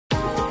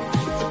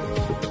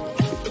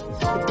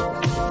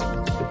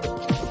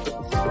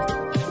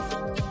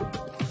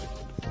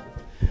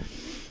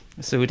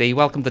So Dee,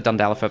 welcome to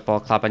Dundelas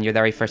Football Club and your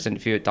very first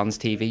interview at Duns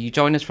TV. You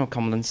join us from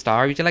Cumberland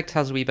Star. Would you like to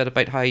tell us a wee bit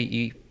about how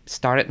you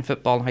started in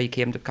football and how you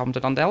came to come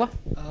to Dundelas?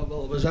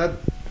 Well, I was at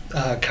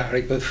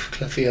Carrick with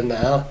Cliffy and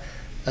Niall,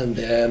 and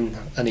then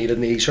I needed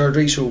knee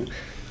surgery, so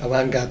I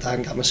went and got that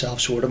and got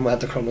myself sorted and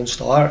went to Cumberland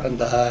Star, and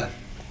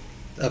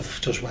I've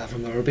just went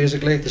from there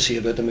basically to see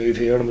about the move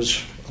here, and I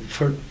was up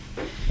for it.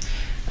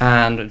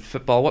 And in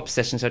football, what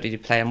positions did you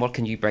play and what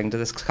can you bring to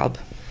this club?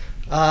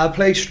 I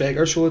play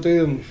striker, so I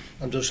do, and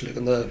I'm just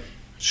looking to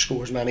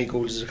score as many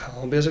goals as I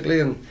can basically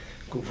and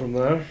go from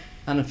there.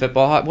 And in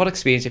football, what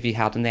experience have you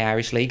had in the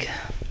Irish League?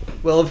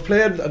 Well, I've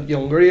played at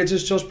younger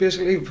ages, just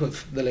basically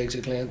with the leagues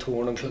of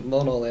Glentoran and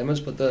Cliftonville and all them,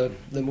 but the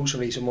most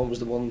recent one was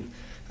the one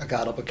I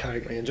got up at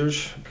Carrick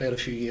Rangers. I played a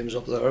few games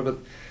up there, but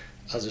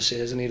as I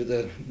say, I needed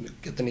to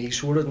get the knee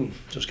sorted and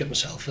just get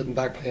myself fit and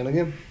back playing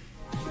again.